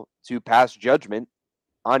be able to pass judgment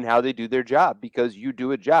on how they do their job because you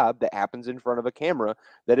do a job that happens in front of a camera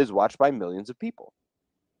that is watched by millions of people.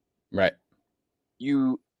 Right.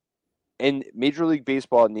 And Major League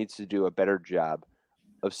Baseball needs to do a better job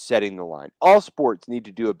of setting the line. All sports need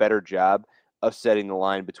to do a better job of setting the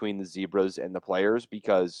line between the zebras and the players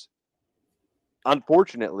because,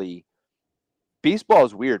 unfortunately, baseball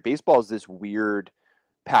is weird. Baseball is this weird,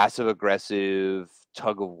 passive-aggressive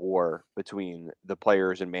tug of war between the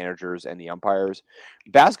players and managers and the umpires.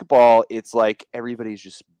 Basketball, it's like everybody's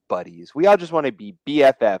just buddies. We all just want to be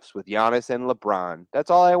BFFs with Giannis and LeBron.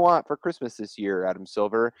 That's all I want for Christmas this year, Adam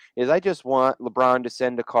Silver, is I just want LeBron to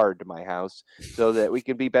send a card to my house so that we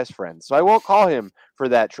can be best friends. So I won't call him for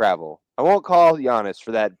that travel. I won't call Giannis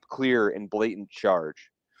for that clear and blatant charge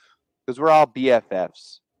because we're all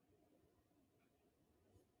BFFs.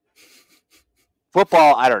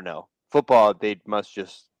 Football, I don't know. Football, they must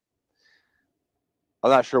just... I'm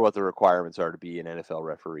not sure what the requirements are to be an NFL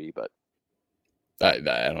referee, but... I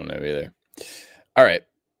don't know either. All right.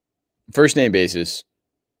 First name basis.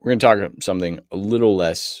 We're going to talk about something a little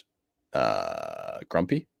less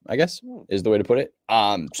grumpy, I guess, is the way to put it.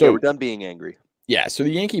 So we're done being angry. Yeah, so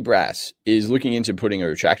the Yankee brass is looking into putting a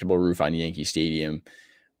retractable roof on Yankee Stadium,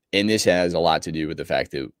 and this has a lot to do with the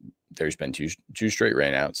fact that there's been two straight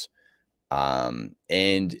rainouts.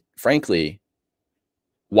 And frankly,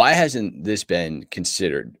 why hasn't this been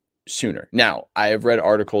considered sooner? Now, I have read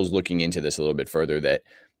articles looking into this a little bit further that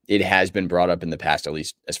it has been brought up in the past, at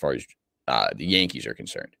least as far as the Yankees are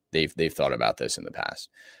concerned. They've thought about this in the past.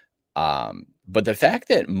 But the fact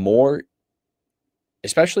that more,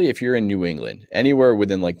 especially if you're in New England, anywhere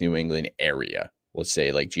within like New England area, let's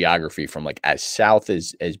say like geography from like as south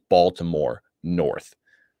as Baltimore north,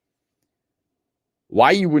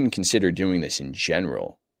 why you wouldn't consider doing this in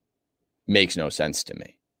general makes no sense to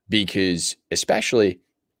me. Because especially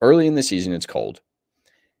early in the season, it's cold.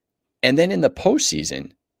 And then in the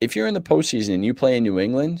postseason, if you're in the postseason and you play in New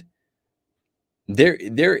England,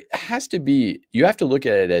 there has to be, you have to look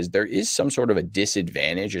at it as there is some sort of a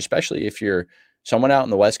disadvantage, especially if you're someone out on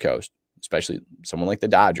the West Coast, especially someone like the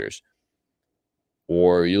Dodgers.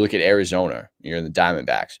 Or you look at Arizona, you're in the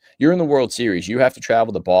Diamondbacks. You're in the World Series. You have to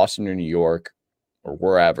travel to Boston or New York or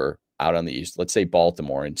wherever out on the East, let's say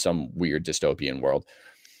Baltimore in some weird dystopian world.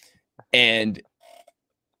 And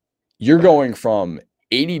you're going from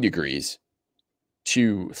 80 degrees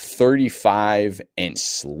to 35 and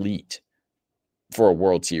sleet for a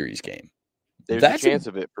World Series game. There's a chance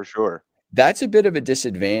of it for sure. That's a bit of a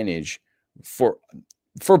disadvantage for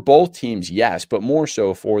both teams, yes, but more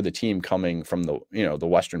so for the team coming from the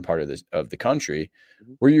western part of the country,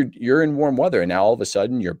 where you're in warm weather, and now all of a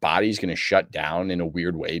sudden your body's going to shut down in a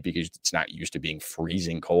weird way because it's not used to being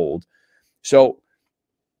freezing cold. So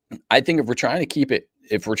I think if we're trying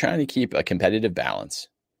to keep a competitive balance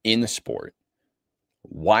in the sport,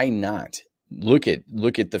 why not look at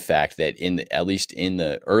the fact that at least in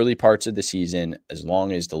the early parts of the season, as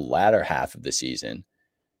long as the latter half of the season,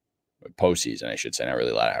 postseason, I should say, not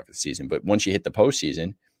really latter half of the season, but once you hit the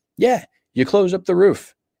postseason, yeah, you close up the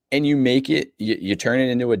roof and you make it, you turn it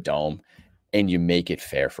into a dome. and you make it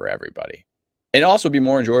fair for everybody. And also be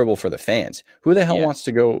more enjoyable for the fans. Who the hell wants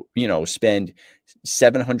to go, spend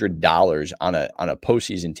 $700 on a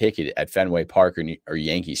postseason ticket at Fenway Park or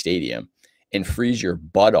Yankee Stadium and freeze your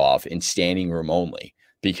butt off in standing room only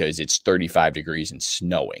because it's 35 degrees and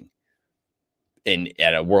snowing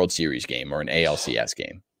at a World Series game or an ALCS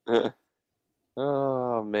game?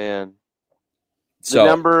 Oh, man.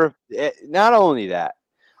 So, not only that,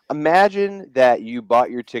 imagine that you bought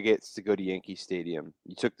your tickets to go to Yankee Stadium.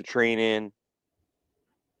 You took the train in.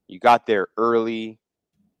 You got there early.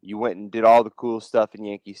 You went and did all the cool stuff in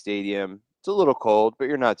Yankee Stadium. It's a little cold, but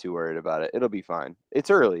you're not too worried about it. It'll be fine. It's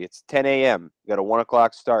early. It's 10 a.m. You got a 1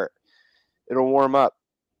 o'clock start. It'll warm up.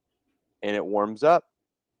 And it warms up.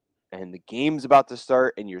 And the game's about to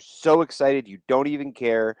start, and you're so excited you don't even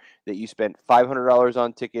care that you spent $500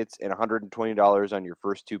 on tickets and $120 on your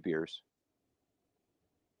first 2 beers.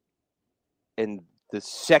 And the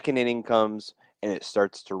second inning comes, and it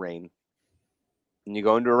starts to rain. And you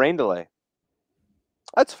go into a rain delay.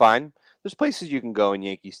 That's fine. There's places you can go in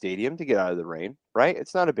Yankee Stadium to get out of the rain, right?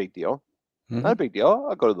 It's not a big deal. mm-hmm. Not a big deal.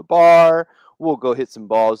 I'll go to the bar. We'll go hit some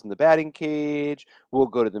balls in the batting cage. We'll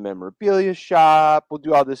go to the memorabilia shop. We'll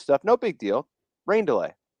do all this stuff. No big deal. Rain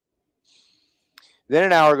delay. Then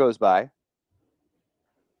an hour goes by,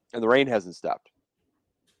 and the rain hasn't stopped.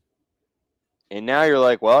 And now you're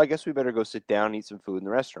like, well, I guess we better go sit down and eat some food in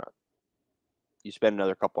the restaurant. You spend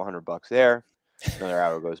another couple $100 there. Another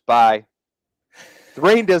hour goes by. The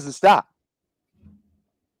rain doesn't stop.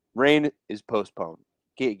 Rain is postponed.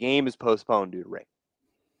 Game is postponed due to rain.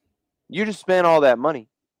 You just spent all that money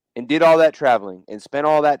and did all that traveling and spent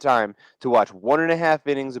all that time to watch 1.5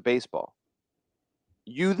 innings of baseball.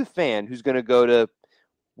 You, the fan, who's going to go to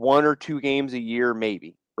 1 or 2 games a year,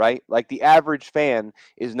 maybe, right? Like the average fan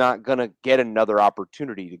is not going to get another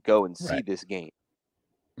opportunity to go and see this game.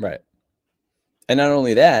 Right. And not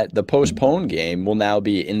only that, the postponed game will now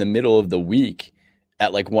be in the middle of the week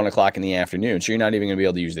at like 1 o'clock in the afternoon. So you're not even going to be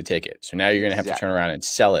able to use the ticket. So now you're going to have to turn around and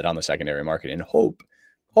sell it on the secondary market and hope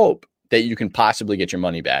that you can possibly get your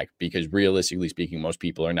money back, because realistically speaking, most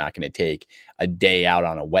people are not going to take a day out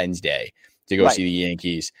on a Wednesday to go see the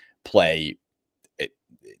Yankees play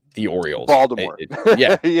the Orioles. Baltimore.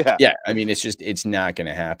 Yeah. I mean, it's not going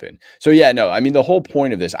to happen. So I mean, the whole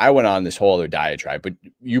point of this, I went on this whole other diatribe, but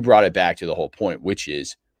you brought it back to the whole point, which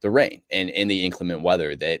is the rain and the inclement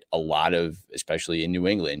weather that a lot of, especially in New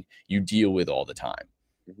England, you deal with all the time.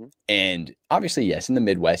 Mm-hmm. And obviously, yes, in the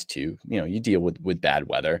Midwest too, you deal with bad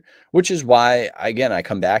weather, which is why, again, I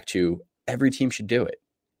come back to every team should do it.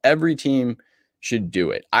 Every team should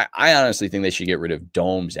do it. I honestly think they should get rid of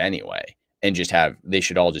domes anyway and they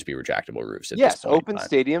should all just be retractable roofs. Yes, open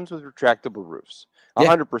stadiums with retractable roofs.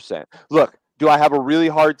 100%. Look, do I have a really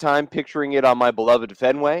hard time picturing it on my beloved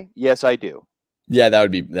Fenway? Yes, I do. Yeah, that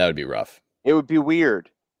would be rough. It would be weird.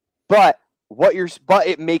 But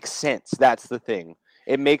it makes sense. That's the thing.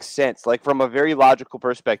 It makes sense. Like from a very logical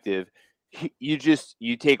perspective, you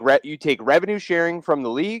take revenue sharing from the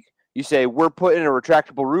league. You say we're putting a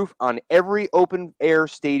retractable roof on every open air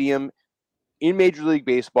stadium in Major League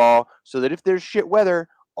Baseball, so that if there's shit weather,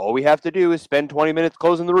 all we have to do is spend 20 minutes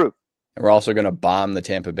closing the roof. And we're also going to bomb the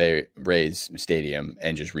Tampa Bay Rays stadium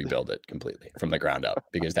and just rebuild it completely from the ground up,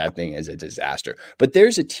 because that thing is a disaster. But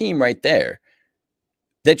there's a team right there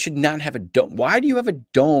that should not have a dome. Why do you have a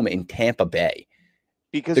dome in Tampa Bay?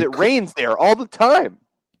 Because it rains there all the time.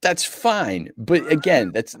 That's fine. But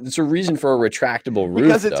again, that's a reason for a retractable roof.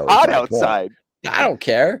 Because it's hot outside. I don't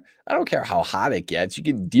care. I don't care how hot it gets. You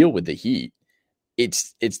can deal with the heat.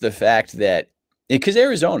 It's the fact that, because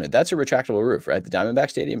Arizona, that's a retractable roof, right? The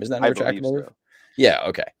Diamondback Stadium, isn't that a retractable roof? Yeah,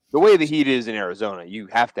 okay. The way the heat is in Arizona, you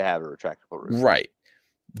have to have a retractable roof. Right.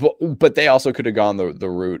 But they also could have gone the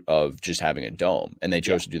route of just having a dome, and they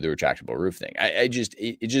chose to do the retractable roof thing. It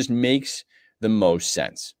just makes the most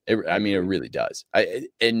sense. It really does.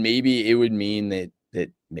 And maybe it would mean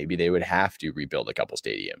that maybe they would have to rebuild a couple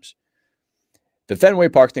stadiums. The Fenway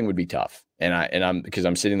Park thing would be tough. Because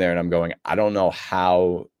I'm sitting there and I'm going, I don't know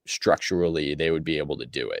how structurally they would be able to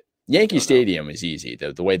do it. Yankee Stadium is easy.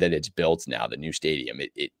 The way that it's built now, the new stadium,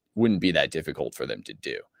 it wouldn't be that difficult for them to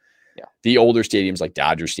do. Yeah. The older stadiums like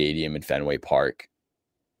Dodger Stadium and Fenway Park,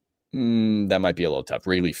 that might be a little tough.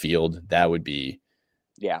 Wrigley Field, that would be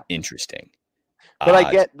interesting. But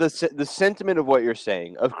I get the sentiment of what you're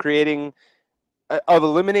saying, of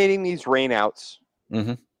eliminating these rainouts,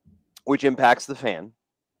 mm-hmm. which impacts the fan.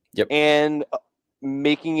 Yep. And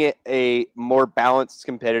making it a more balanced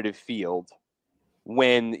competitive field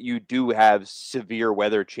when you do have severe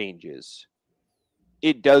weather changes.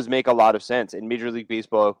 it does make a lot of sense, and Major League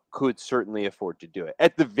Baseball could certainly afford to do it.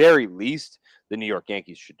 At the very least, the New York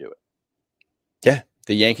Yankees should do it. Yeah,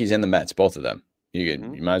 the Yankees and the Mets, both of them. You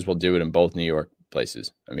might as well do it in both New York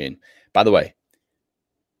places. I mean, by the way,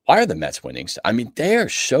 why are the Mets winning? I mean, they are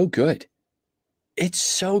so good. It's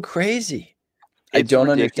so crazy. I don't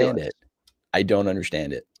understand it. I don't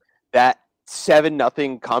understand it. That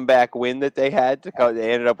 7-0 comeback win that they had,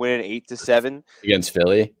 they ended up winning 8-7 against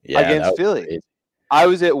Philly. Yeah, against Philly. Crazy. I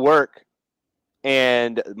was at work,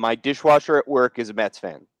 and my dishwasher at work is a Mets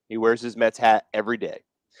fan. He wears his Mets hat every day.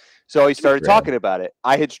 So he started talking about it.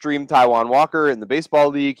 I had streamed Taijuan Walker in the baseball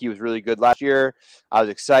league. He was really good last year. I was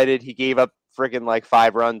excited. He gave up freaking like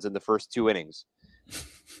 5 runs in the first 2 innings.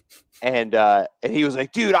 And he was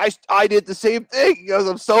like, dude, I did the same thing. He goes,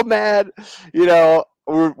 I'm so mad. You know,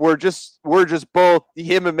 we're just both,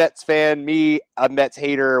 him a Mets fan, me a Mets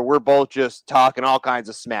hater. We're both just talking all kinds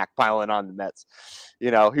of smack, piling on the Mets. You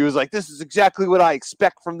know, he was like, this is exactly what I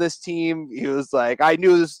expect from this team. He was like, I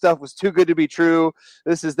knew this stuff was too good to be true.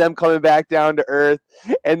 This is them coming back down to earth.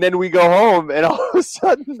 And then we go home, and all of a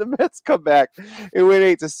sudden the Mets come back and win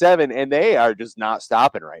 8-7, and they are just not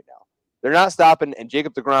stopping right now. They're not stopping, and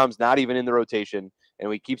Jacob deGrom's not even in the rotation, and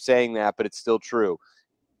we keep saying that, but it's still true.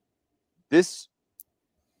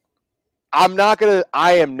 I'm going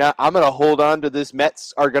to hold on to this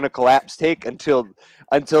Mets are going to collapse take until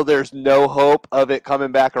there's no hope of it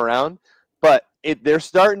coming back around. But they're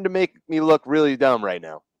starting to make me look really dumb right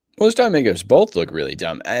now. Well, it's starting to make us both look really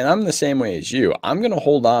dumb. And I'm the same way as you. I'm going to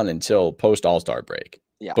hold on until post All-Star break.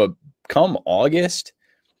 Yeah. But come August,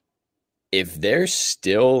 if they're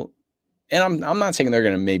still, and I'm not saying they're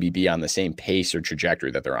going to maybe be on the same pace or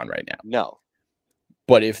trajectory that they're on right now. No.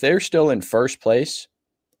 But if they're still in first place,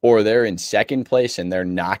 or they're in second place and they're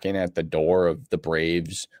knocking at the door of the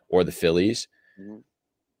Braves or the Phillies,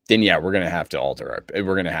 then yeah, we're going to have to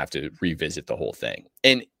we're going to have to revisit the whole thing.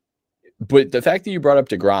 But the fact that you brought up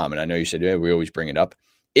DeGrom, and I know you said, yeah, we always bring it up.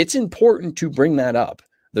 It's important to bring that up.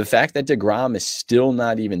 The fact that DeGrom is still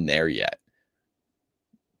not even there yet,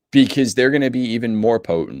 because they're going to be even more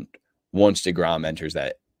potent once DeGrom enters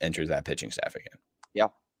that pitching staff again. Yeah.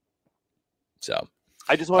 So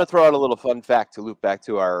I just want to throw out a little fun fact to loop back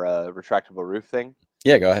to our retractable roof thing.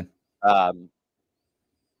 Yeah, go ahead.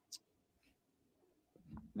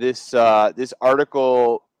 This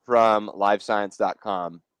article from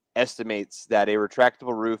livescience.com estimates that a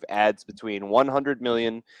retractable roof adds between $100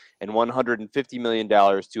 million and $150 million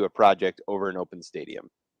to a project over an open stadium.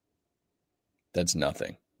 That's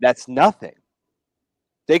nothing. That's nothing.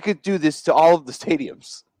 They could do this to all of the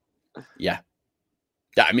stadiums. Yeah.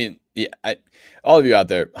 I mean, yeah, all of you out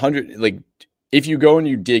there, if you go and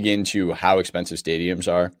you dig into how expensive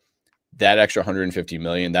stadiums are, that extra $150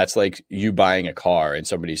 million, that's like you buying a car and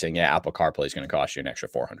somebody saying, yeah, Apple CarPlay is going to cost you an extra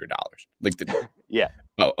 $400. Yeah.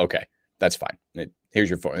 Oh, okay. That's fine. Here's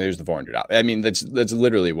the $400. I mean, that's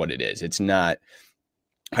literally what it is. It's not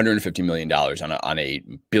 $150 million on a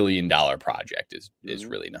 $1 billion project is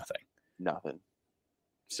really nothing. Nothing.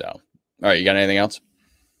 So, all right. You got anything else?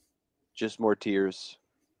 Just more tears.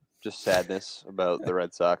 Just sadness about the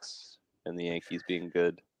Red Sox and the Yankees being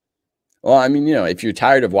good. Well, I mean, if you're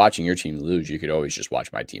tired of watching your team lose, you could always just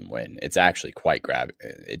watch my team win. It's actually quite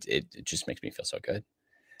it just makes me feel so good.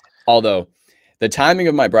 Although the timing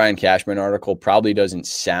of my Brian Cashman article probably doesn't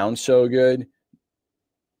sound so good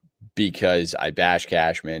because I bash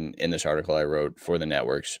Cashman in this article I wrote for the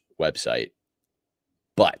network's website.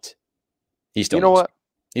 But he still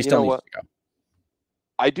needs to go.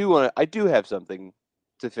 I do have something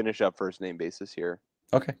to finish up first name basis here.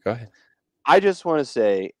 Okay, go ahead. I just want to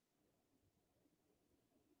say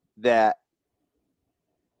that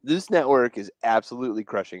this network is absolutely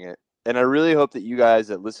crushing it. And I really hope that you guys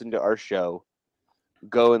that listen to our show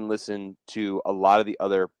go and listen to a lot of the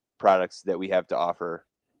other products that we have to offer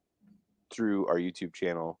through our YouTube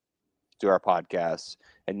channel, through our podcasts,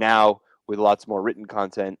 and now with lots more written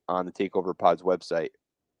content on the Takeover Pods website.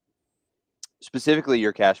 Specifically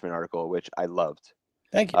your Cashman article, which I loved.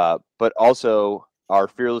 Thank you. But also our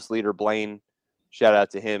fearless leader, Blaine, shout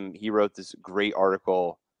out to him. He wrote this great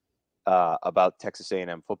article about Texas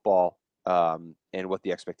A&M football and what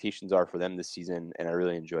the expectations are for them this season. And I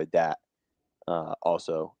really enjoyed that.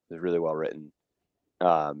 Also, it was really well written.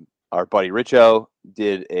 Our buddy Richo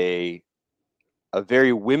did a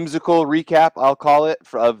very whimsical recap, I'll call it,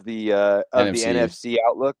 of the NFC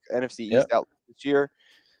outlook, NFC East outlook this year.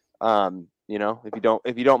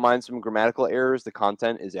 If you don't mind some grammatical errors, the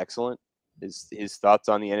content is excellent. His thoughts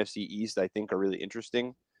on the NFC East, I think, are really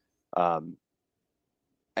interesting.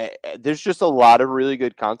 There's just a lot of really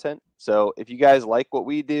good content. So if you guys like what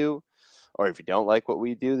we do, Or if you don't like what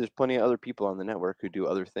we do, there's plenty of other people on the network who do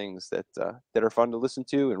other things that are fun to listen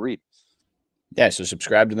to and read. Yeah, so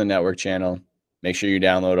subscribe to the network channel. Make sure you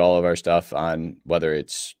download all of our stuff on whether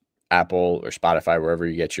it's Apple or Spotify, wherever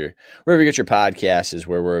you get your podcasts is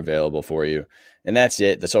where we're available for you. And that's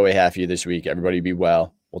it. That's all we have for you this week. Everybody be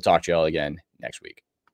well. We'll talk to you all again next week.